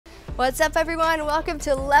What's up, everyone? Welcome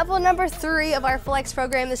to level number 3 of our flex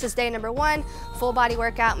program. This is day number 1, full body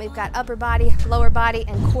workout. We've got upper body, lower body,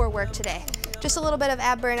 and core work today. Just a little bit of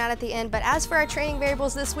ab burnout at the end, but as for our training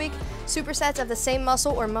variables this week, supersets of the same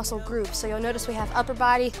muscle or muscle group. So you'll notice we have upper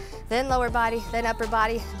body, then lower body, then upper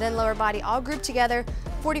body, then lower body, all grouped together.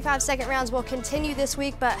 45-second rounds will continue this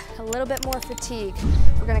week, but a little bit more fatigue.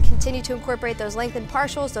 We're gonna continue to incorporate those lengthened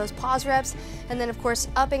partials, those pause reps, and then of course,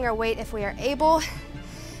 upping our weight if we are able.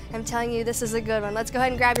 I'm telling you, this is a good one. Let's go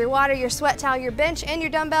ahead and grab your water, your sweat towel, your bench, and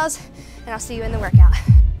your dumbbells, and I'll see you in the workout.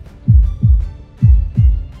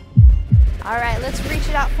 All right, let's reach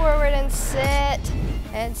it out forward and sit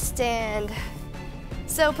and stand.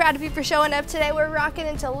 So proud of you for showing up today. We're rocking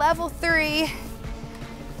into level 3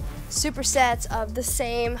 supersets of the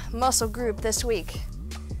same muscle group this week.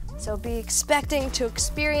 So be expecting to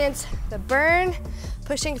experience the burn,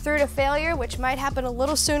 pushing through to failure, which might happen a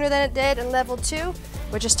little sooner than it did in level 2,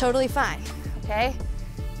 which is totally fine, okay?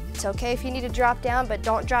 It's okay if you need to drop down, but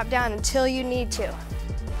don't drop down until you need to.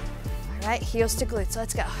 All right, heels to glutes,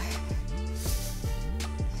 let's go.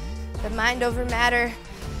 The mind over matter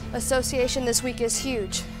association this week is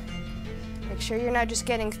huge. Make sure you're not just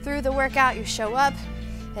getting through the workout, you show up,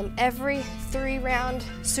 and every 3-round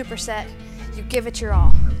superset, you give it your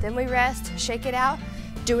all. Then we rest, shake it out,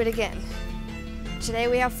 do it again. Today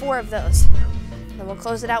we have 4 of those. And we'll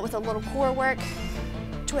close it out with a little core work.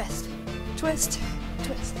 Twist, twist,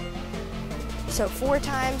 twist. So 4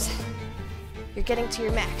 times, you're getting to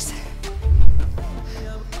your max.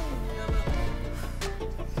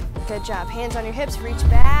 Good job. Hands on your hips, reach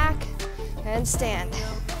back and stand.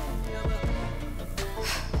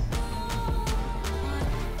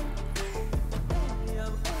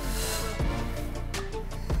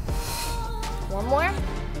 One more.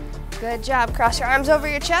 Good job. Cross your arms over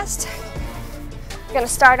your chest. We're gonna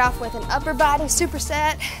start off with an upper body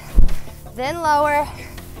superset, then lower,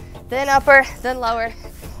 then upper, then lower,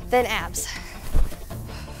 then abs.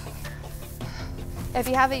 If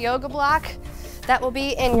you have a yoga block, that will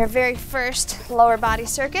be in your very first lower body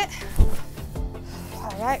circuit.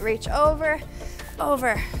 All right, reach over,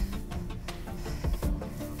 over.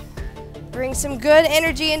 Bring some good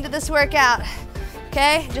energy into this workout.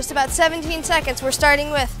 Okay, just about 17 seconds. We're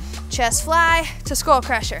starting with chest fly to skull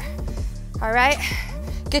crusher. All right,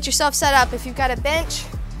 get yourself set up. If you've got a bench,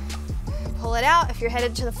 pull it out. If you're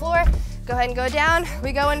headed to the floor, go ahead and go down.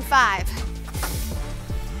 We go in 5.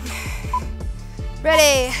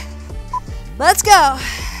 Ready, let's go.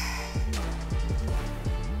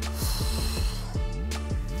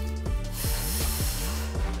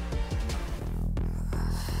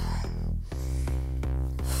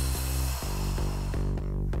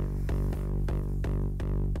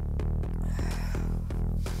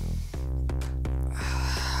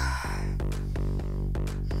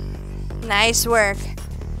 Nice work.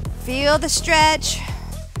 Feel the stretch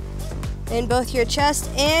in both your chest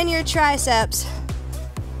and your triceps.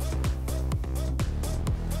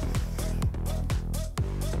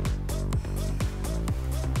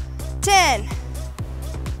 Ten.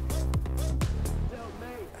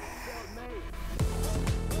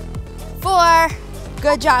 4.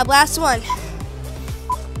 Good job. Last one.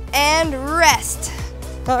 And rest.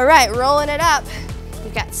 All right, rolling it up.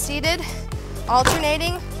 You've got seated,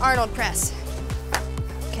 alternating Arnold press.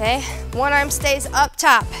 Okay, one arm stays up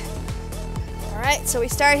top. All right, so we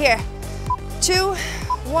start here. 2,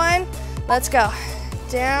 1, let's go.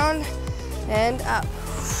 Down and up.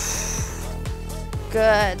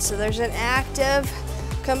 Good, so there's an active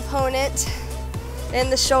component in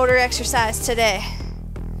the shoulder exercise today.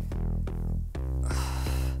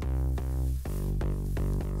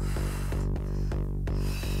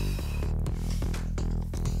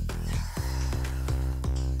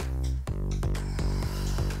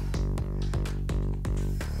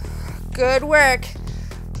 Good work.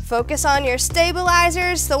 Focus on your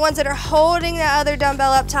stabilizers, the ones that are holding the other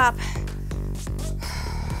dumbbell up top.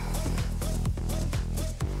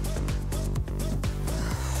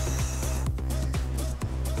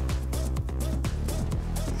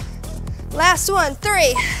 Last one,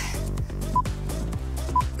 3.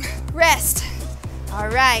 Rest. All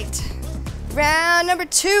right. Round number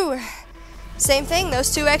 2. Same thing,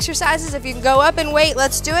 those 2 exercises. If you can go up and wait,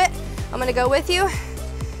 let's do it. I'm gonna go with you.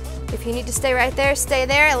 If you need to stay right there, stay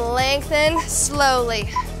there and lengthen slowly.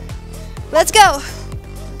 Let's go.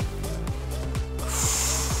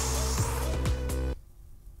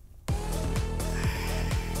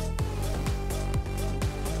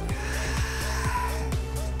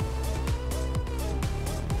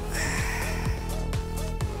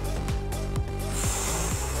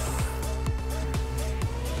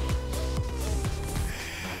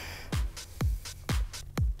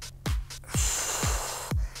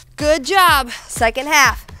 Good job. Second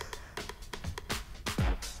half.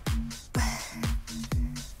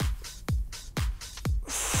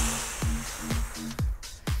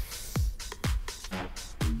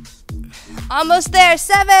 Almost there.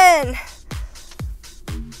 7,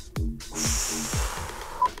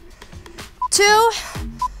 2.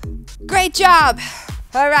 Great job.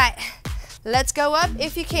 All right, let's go up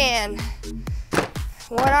if you can.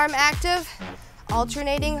 One arm active,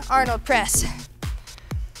 alternating Arnold press.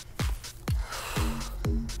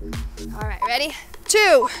 All right, ready?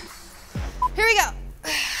 2. Here we go.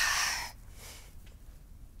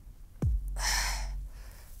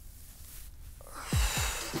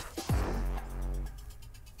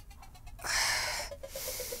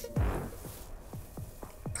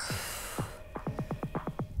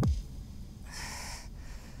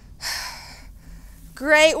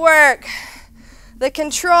 Great work. The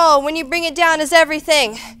control, when you bring it down, is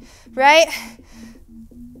everything, right?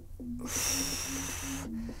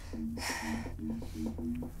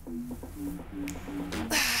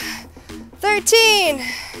 Thirteen.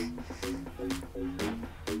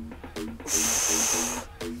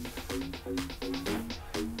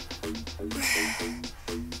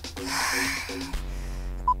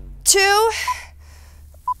 Two.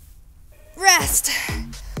 Rest.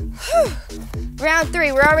 Whew. Round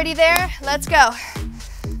 3, we're already there. Let's go.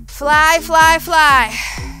 Fly, fly, fly.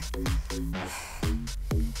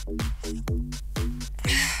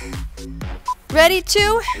 Ready,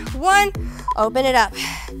 2, 1, open it up.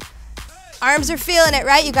 Arms are feeling it,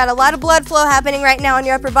 right? You got a lot of blood flow happening right now in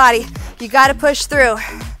your upper body. You got to push through.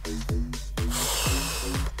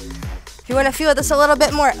 If you want to feel this a little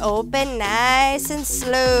bit more, open nice and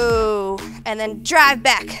slow. And then drive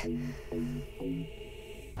back.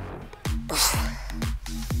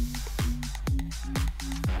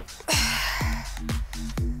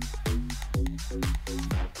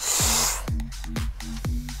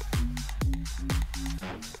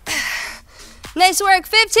 Nice work,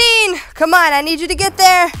 15. Come on, I need you to get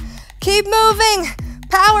there. Keep moving.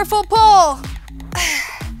 Powerful pull.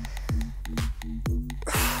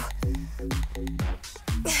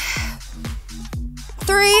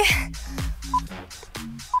 3.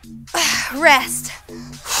 Rest.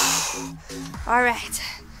 All right,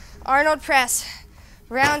 Arnold press,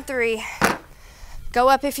 round 3. Go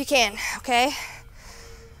up if you can, okay?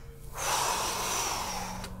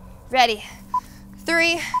 Ready,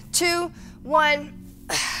 3, 2, 1.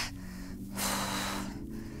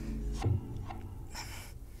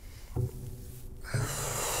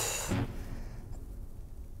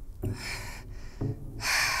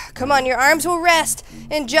 Come on, your arms will rest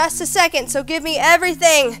in just a second, so give me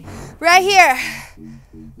everything right here.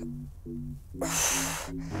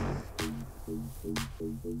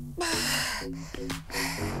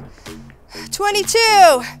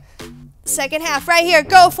 22. Second half right here,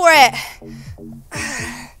 go for it.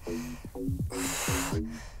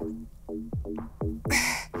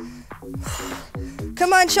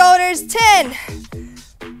 Come on, shoulders, 10.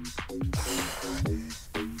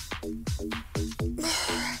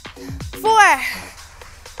 4.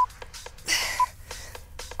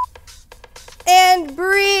 And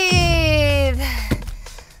breathe.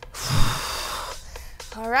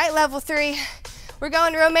 All right, level 3. We're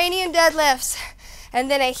going Romanian deadlifts and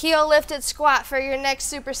then a heel lifted squat for your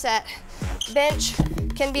next superset. Bench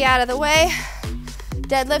can be out of the way.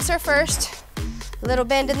 Deadlifts are first. Little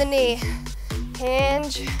bend in the knee.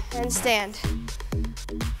 Hinge and stand.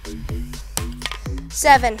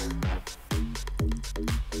 7.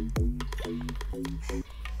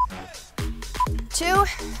 2.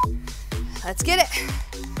 Let's get it.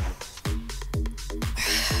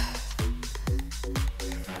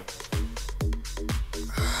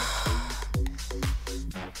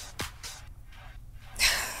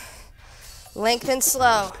 Lengthen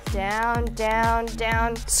slow. Down, down,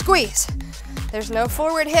 down. Squeeze. There's no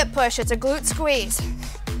forward hip push. It's a glute squeeze.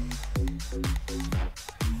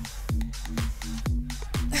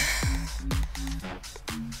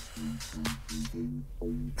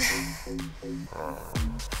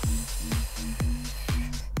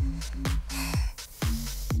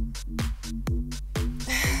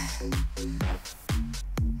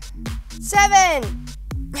 Seven.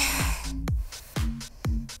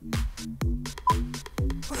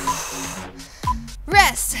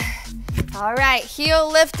 Rest. All right, heel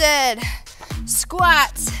lifted.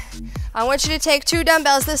 Squats. I want you to take 2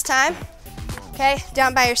 dumbbells this time. Okay,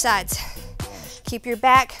 down by your sides. Keep your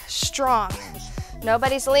back strong.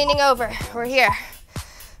 Nobody's leaning over. We're here.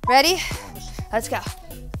 Ready? Let's go.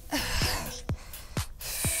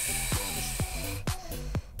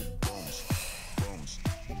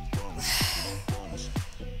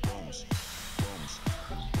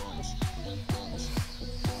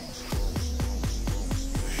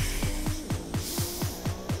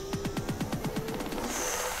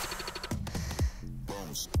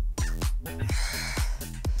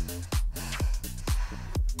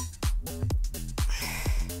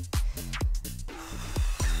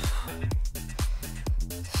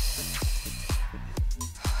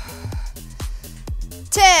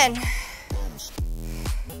 10.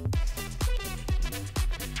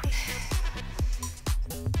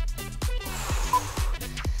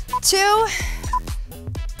 2.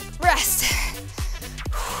 Rest.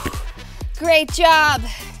 Great job.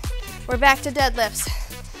 We're back to deadlifts.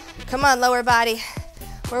 Come on, lower body.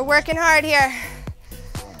 We're working hard here.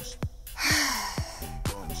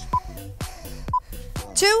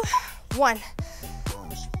 2, 1.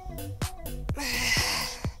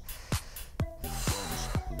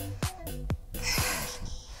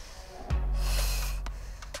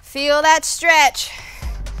 Feel that stretch.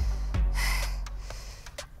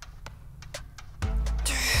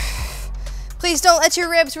 Please don't let your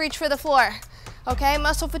ribs reach for the floor, okay?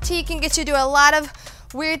 Muscle fatigue can get you to a lot of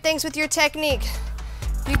weird things with your technique.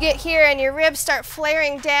 You get here and your ribs start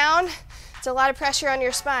flaring down. It's a lot of pressure on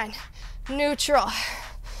your spine. Neutral,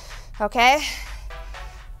 okay?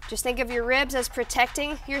 Just think of your ribs as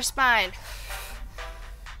protecting your spine.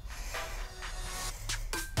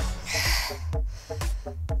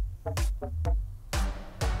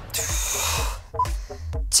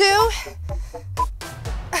 2.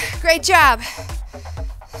 Great job.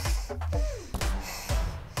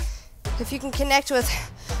 If you can connect with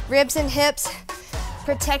ribs and hips,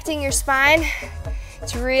 protecting your spine,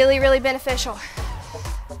 it's really, really beneficial,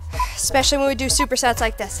 especially when we do supersets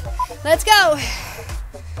like this. Let's go.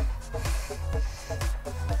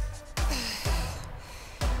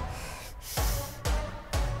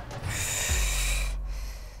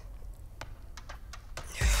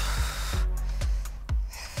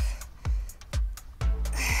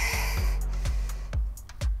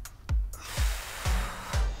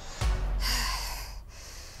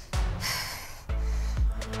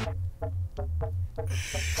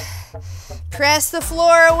 Press the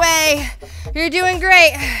floor away. You're doing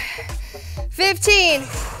great. 15.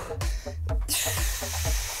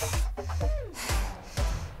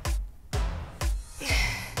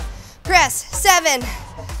 Press. 7.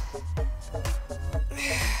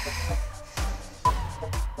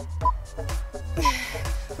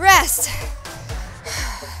 Rest.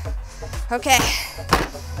 Okay.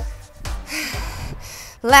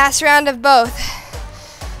 Last round of both.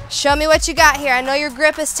 Show me what you got here. I know your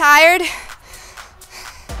grip is tired.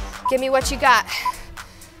 Give me what you got.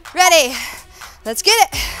 Ready? Let's get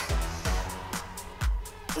it.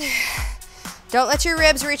 Don't let your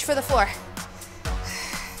ribs reach for the floor.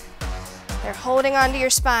 They're holding onto your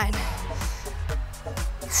spine.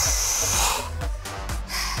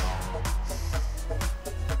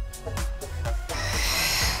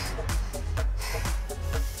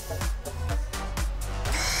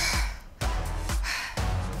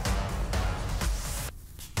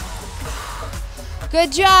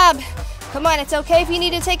 Good job. Come on, it's okay if you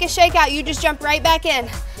need to take a shake out. You just jump right back in.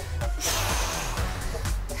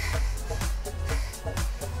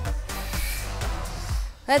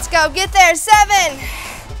 Let's go, get there, 7.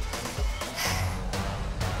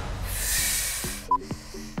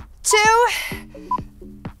 2.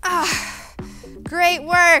 Great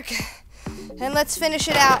work. And let's finish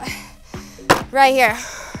it out right here.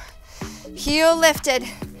 Heel lifted.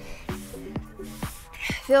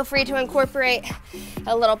 Feel free to incorporate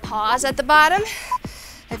a little pause at the bottom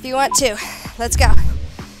if you want to. Let's go.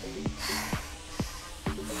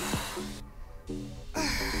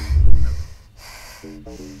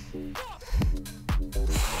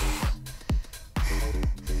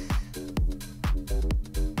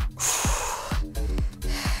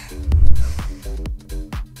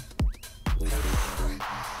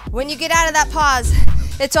 When you get out of that pause,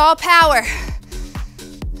 it's all power.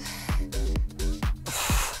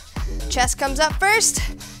 Chest comes up first,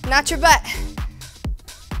 not your butt.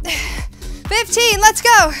 15, let's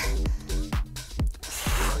go.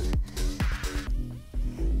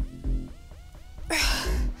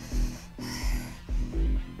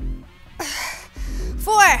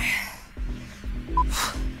 4,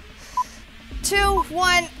 2,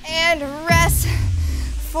 1, and rest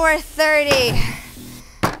for 30.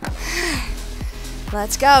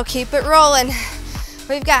 Let's go, keep it rolling.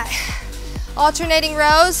 We've got alternating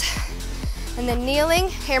rows and then kneeling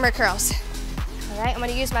hammer curls. All right, I'm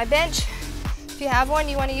gonna use my bench. If you have one,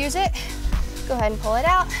 you wanna use it, go ahead and pull it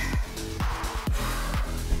out.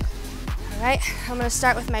 All right, I'm gonna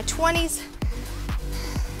start with my 20s.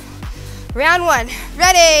 Round 1,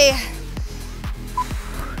 ready.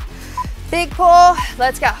 Big pull,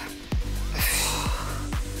 let's go.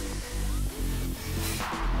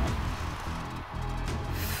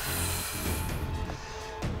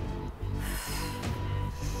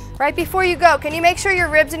 Right before you go, can you make sure your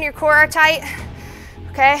ribs and your core are tight?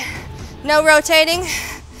 Okay, no rotating,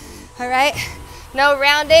 all right? No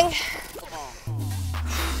rounding.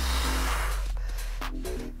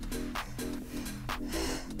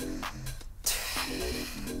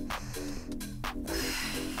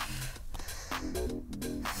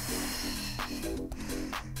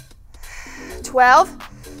 12.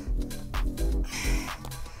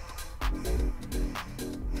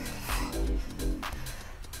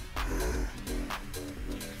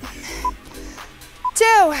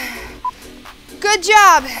 2. Good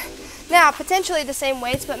job. Now, potentially the same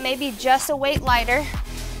weights, but maybe just a weight lighter.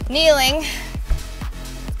 Kneeling,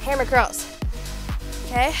 hammer curls.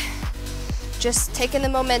 Okay? Just taking the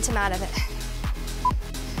momentum out of it.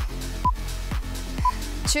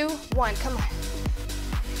 2, 1, come on.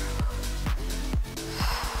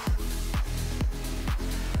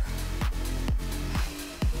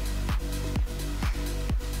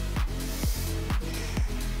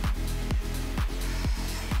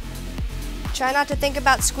 Try not to think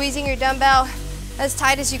about squeezing your dumbbell as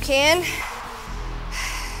tight as you can.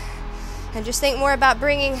 And just think more about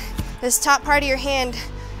bringing this top part of your hand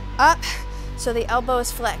up so the elbow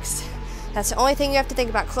is flexed. That's the only thing you have to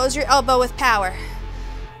think about. Close your elbow with power.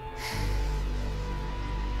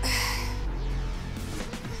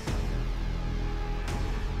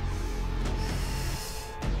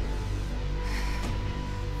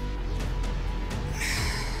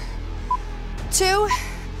 Two.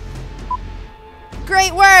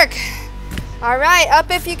 Great work. All right,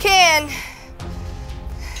 up if you can.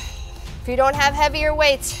 If you don't have heavier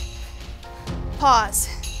weights, pause,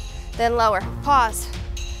 then lower. Pause,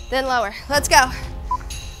 then lower. Let's go.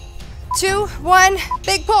 2, 1,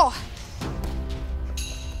 big pull.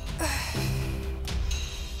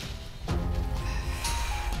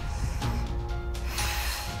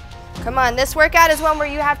 Come on, this workout is one where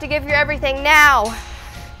you have to give your everything now.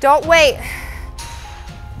 Don't wait.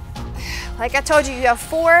 Like I told you, you have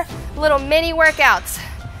 4 little mini workouts,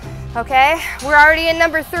 okay? We're already in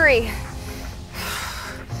number 3.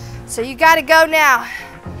 So you gotta go now.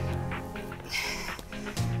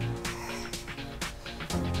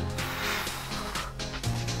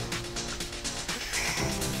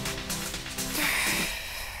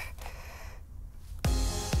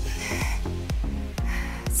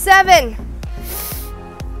 Seven.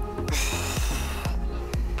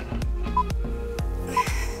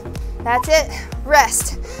 That's it,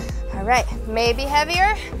 rest. All right, maybe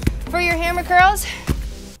heavier for your hammer curls.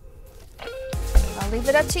 I'll leave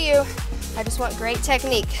it up to you. I just want great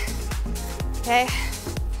technique, okay?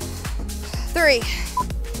 3.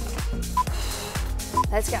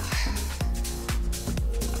 Let's go.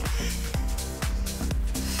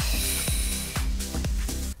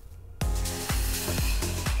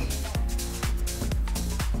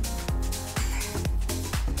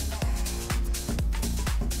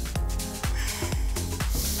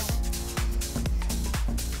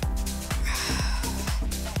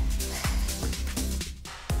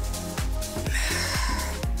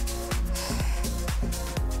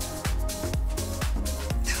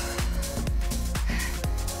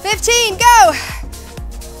 Go!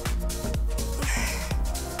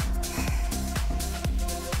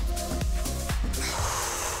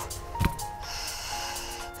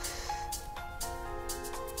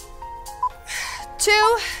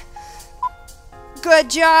 Two. Good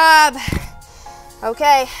job.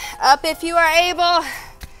 Okay, up if you are able.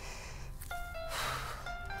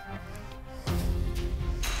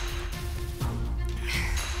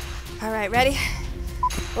 All right, ready?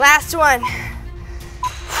 Last one.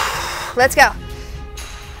 Let's go.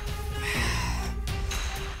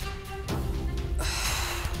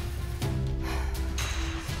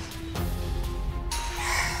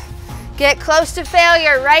 Get close to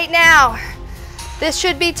failure right now. This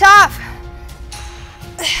should be tough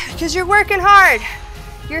because you're working hard.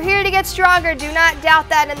 You're here to get stronger. Do not doubt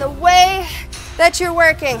that in the way that you're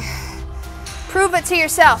working. Prove it to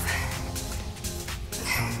yourself.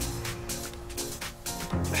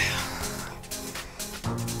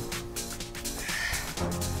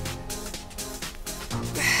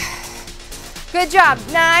 Good job.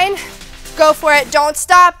 9. Go for it. Don't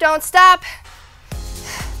stop. Don't stop.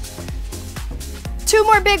 2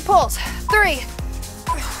 more big pulls. 3.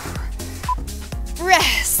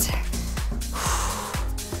 Rest.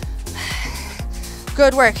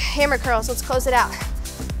 Good work. Hammer curls. Let's close it out.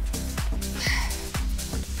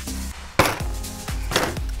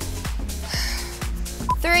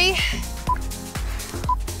 Three.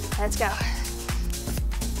 Let's go.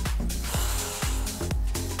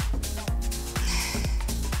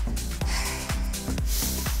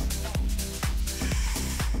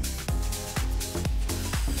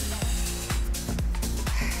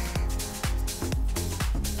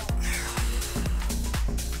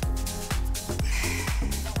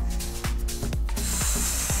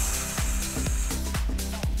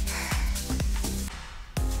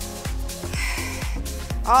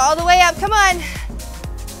 All the way up, come on.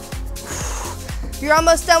 You're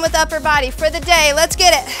almost done with upper body for the day. Let's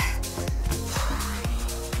get it.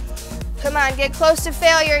 Come on, get close to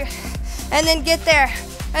failure and then get there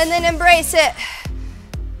and then embrace it.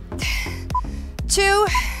 2,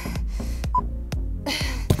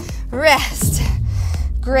 rest.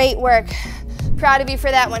 Great work. Proud of you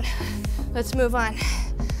for that one. Let's move on.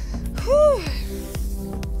 Whew.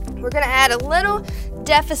 We're gonna add a little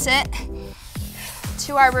deficit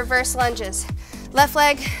to our reverse lunges. Left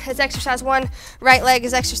leg is exercise 1, right leg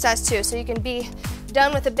is exercise 2. So you can be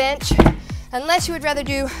done with the bench unless you would rather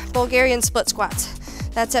do Bulgarian split squats.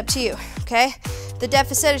 That's up to you, okay? The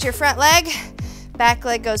deficit is your front leg, back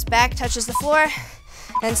leg goes back, touches the floor,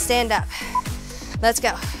 and stand up. Let's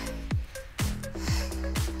go.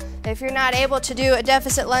 If you're not able to do a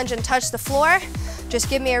deficit lunge and touch the floor, just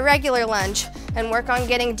give me a regular lunge and work on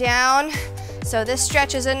getting down so this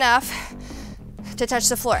stretch is enough to touch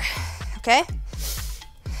the floor, okay?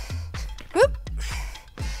 Whoop.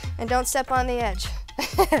 And don't step on the edge.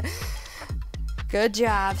 Good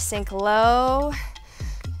job, sink low.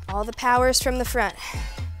 All the power's from the front.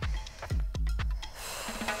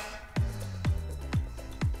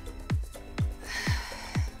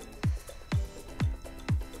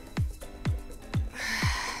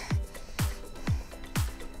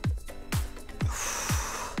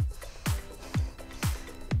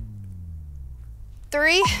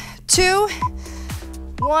 Three, 2,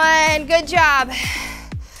 1, good job.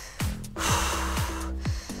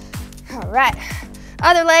 All right,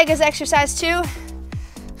 other leg is exercise 2. All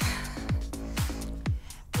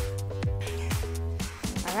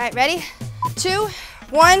right, ready? 2,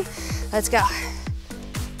 1, let's go.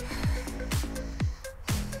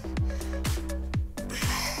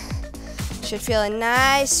 Should feel a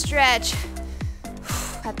nice stretch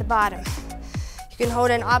at the bottom. You can hold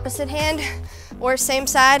an opposite hand or same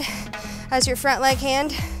side as your front leg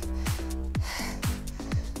hand.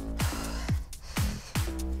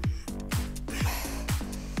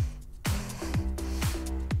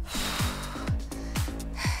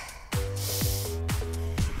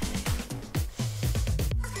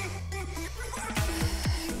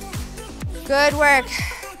 Good work.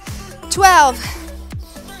 12.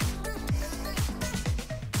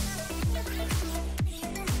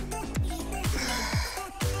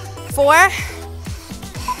 4.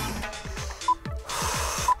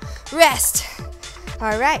 Rest.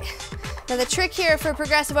 All right. Now the trick here for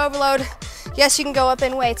progressive overload, yes, you can go up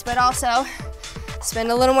in weights, but also spend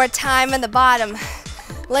a little more time in the bottom.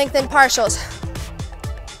 Lengthen partials.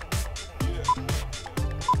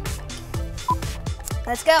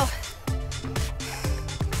 Let's go.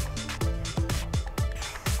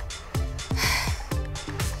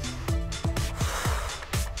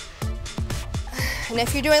 And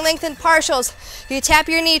if you're doing lengthened partials, you tap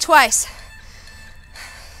your knee twice.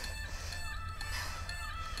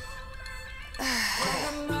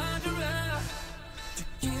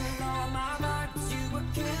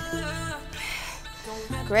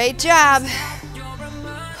 Great job.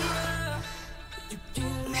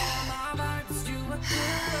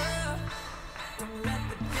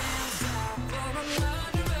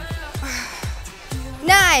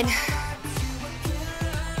 Nine.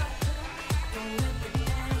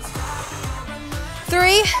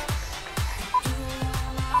 Three.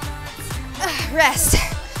 Rest.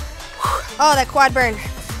 Oh, that quad burn.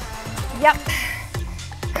 Yep.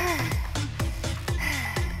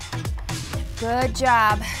 Good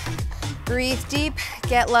job. Breathe deep,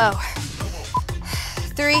 get low.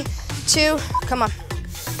 3, 2, come on.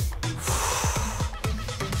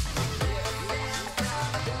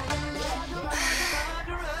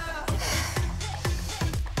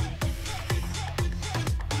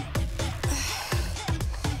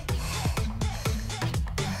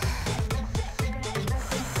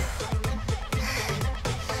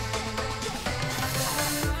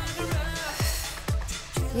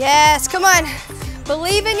 Yes, come on.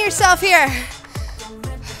 Believe in yourself here.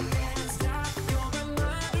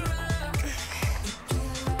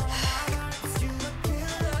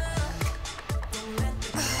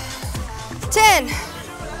 Ten.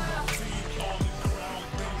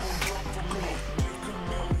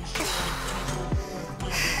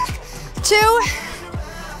 2.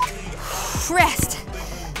 Rest.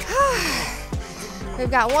 We've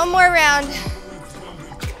got one more round.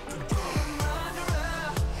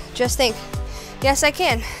 Just think, yes, I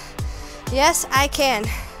can. Yes, I can.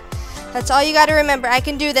 That's all you got to remember. I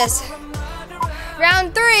can do this.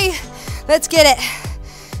 Round 3. Let's get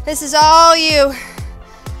it. This is all you.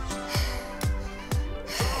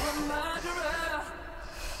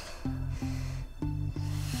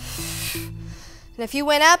 And if you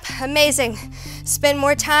went up, amazing. Spend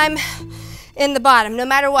more time in the bottom, no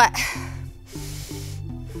matter what.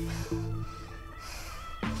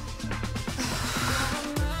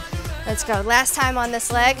 Let's go. Last time on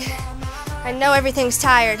this leg. I know everything's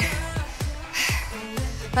tired,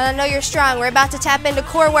 but I know you're strong. We're about to tap into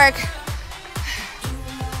core work.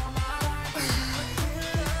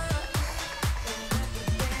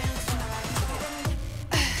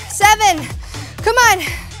 Seven. Come on.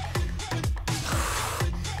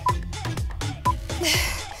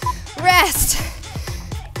 Rest.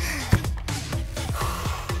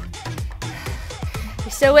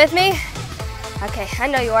 You still with me? Okay, I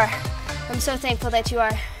know you are. I'm so thankful that you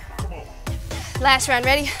are. Last round,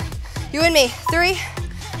 ready? You and me, 3.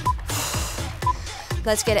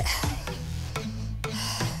 Let's get it.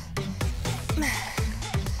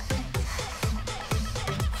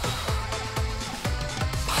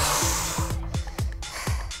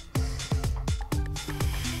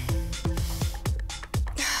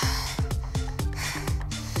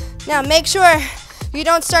 Now make sure you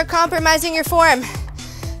don't start compromising your form,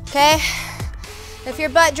 okay? If your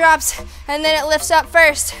butt drops and then it lifts up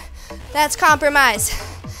first, that's compromise.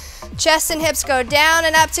 Chest and hips go down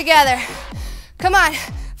and up together. Come on,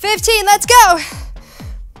 15, let's go.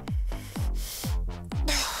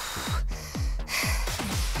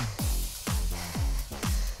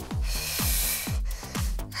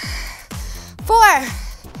 Four.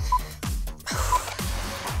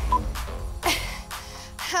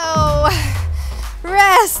 Oh,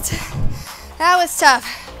 rest. That was tough.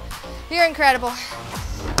 You're incredible.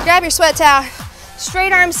 Grab your sweat towel.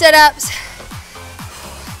 Straight arm sit-ups.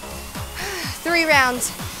 3 rounds,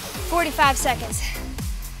 45 seconds.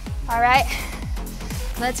 All right,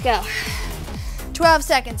 let's go. 12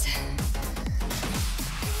 seconds.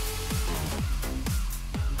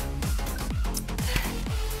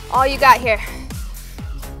 All you got here.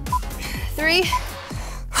 3.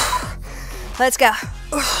 Let's go.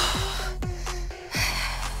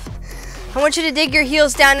 I want you to dig your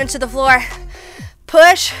heels down into the floor.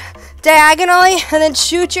 Push diagonally and then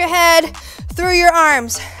shoot your head through your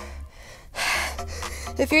arms.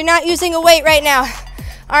 If you're not using a weight right now,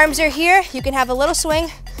 arms are here, you can have a little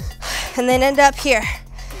swing and then end up here.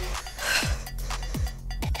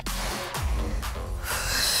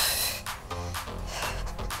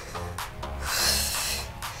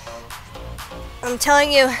 I'm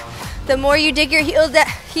telling you, the more you dig your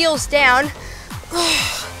heels down,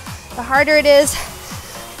 the harder it is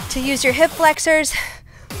to use your hip flexors.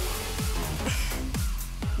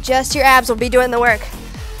 Just your abs will be doing the work.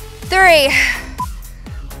 3.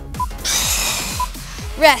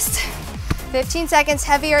 Rest. 15 seconds,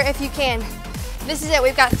 heavier if you can. This is it,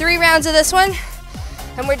 we've got 3 rounds of this one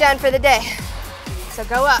and we're done for the day. So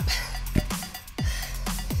go up.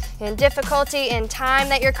 In difficulty, in time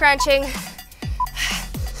that you're crunching.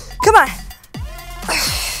 Come on.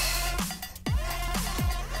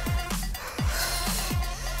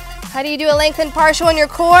 How do you do a lengthened partial in your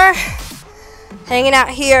core? Hanging out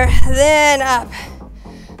here, then up.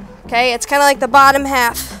 Okay, it's kind of like the bottom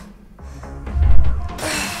half.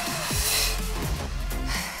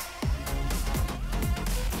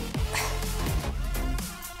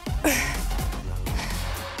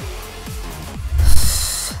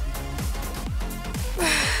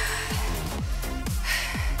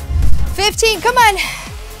 Come on.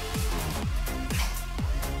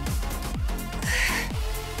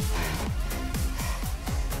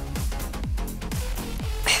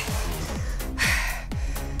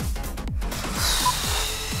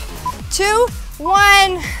 Two, 1.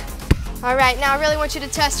 All right, now I really want you to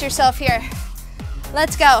test yourself here.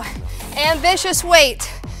 Let's go. Ambitious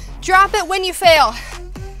weight. Drop it when you fail,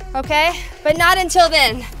 okay? But not until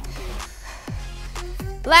then.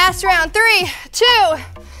 Last round, 3, 2,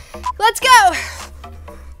 let's go.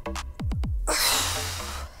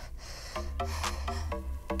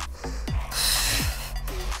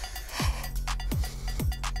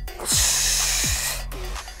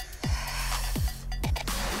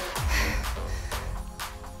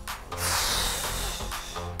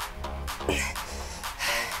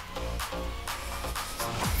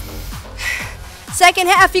 Second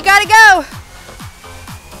half, you gotta go.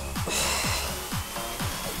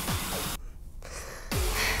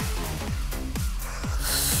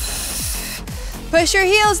 Push your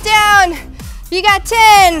heels down. You got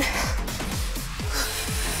 10.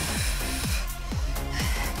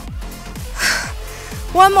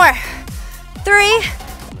 One more. 3.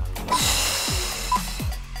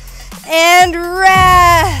 And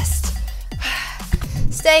rest.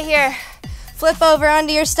 Stay here. Flip over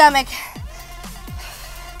onto your stomach.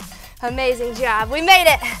 Amazing job. We made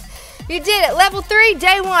it. You did it. Level 3,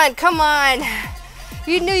 day 1. Come on.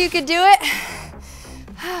 You knew you could do it.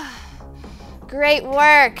 Great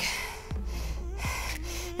work.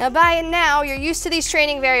 Now by now, you're used to these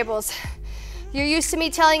training variables. You're used to me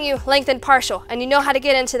telling you lengthen partial, and you know how to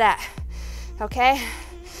get into that, okay?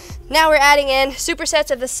 Now we're adding in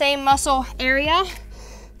supersets of the same muscle area,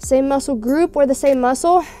 same muscle group or the same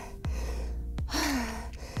muscle.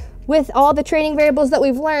 With all the training variables that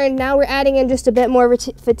we've learned, now we're adding in just a bit more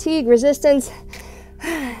fatigue, resistance,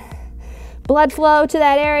 blood flow to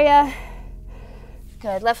that area.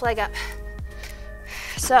 Good, left leg up.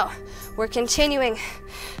 So we're continuing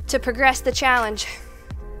to progress the challenge.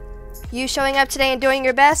 You showing up today and doing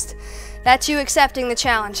your best, that's you accepting the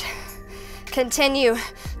challenge. Continue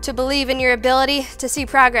to believe in your ability to see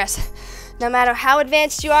progress. No matter how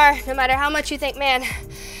advanced you are, no matter how much you think, man,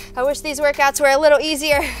 I wish these workouts were a little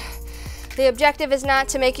easier. The objective is not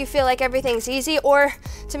to make you feel like everything's easy or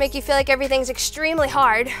to make you feel like everything's extremely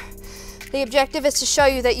hard. The objective is to show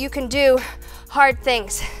you that you can do hard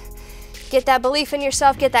things. Get that belief in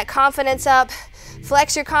yourself, get that confidence up,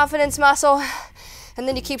 flex your confidence muscle, and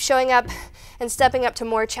then you keep showing up and stepping up to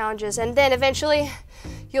more challenges. And then eventually,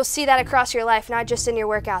 you'll see that across your life, not just in your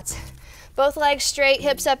workouts. Both legs straight,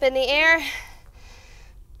 hips up in the air.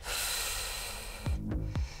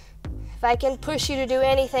 If I can push you to do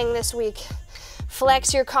anything this week,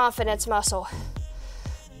 flex your confidence muscle.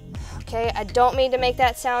 Okay, I don't mean to make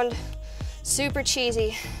that sound super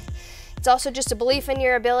cheesy. It's also just a belief in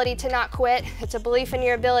your ability to not quit. It's a belief in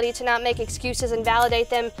your ability to not make excuses and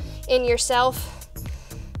validate them in yourself.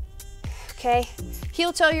 Okay,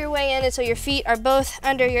 heel toe your way in until your feet are both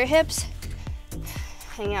under your hips.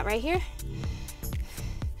 Hang out right here.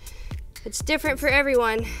 It's different for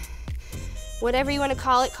everyone. Whatever you want to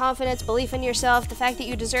call it, confidence, belief in yourself, the fact that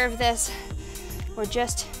you deserve this, or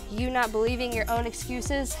just you not believing your own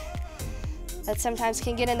excuses that sometimes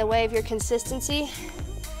can get in the way of your consistency.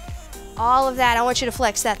 All of that, I want you to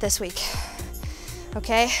flex that this week,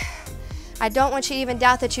 okay? I don't want you to even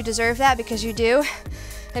doubt that you deserve that, because you do.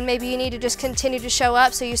 And maybe you need to just continue to show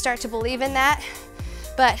up so you start to believe in that.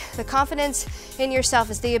 But the confidence in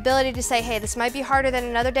yourself is the ability to say, hey, this might be harder than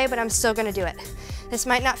another day, but I'm still gonna do it. This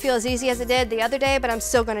might not feel as easy as it did the other day, but I'm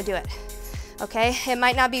still gonna do it, okay? It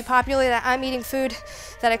might not be popular that I'm eating food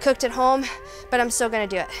that I cooked at home, but I'm still gonna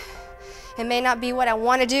do it. It may not be what I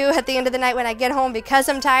wanna do at the end of the night when I get home because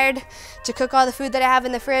I'm tired to cook all the food that I have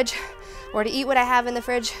in the fridge or to eat what I have in the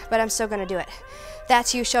fridge, but I'm still gonna do it.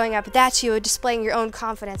 That's you showing up. That's you displaying your own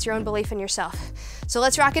confidence, your own belief in yourself. So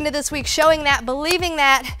let's rock into this week showing that, believing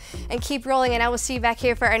that, and keep rolling, and I will see you back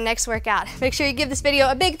here for our next workout. Make sure you give this video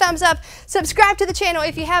a big thumbs up. Subscribe to the channel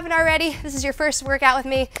if you haven't already. This is your first workout with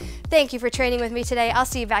me. Thank you for training with me today. I'll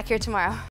see you back here tomorrow.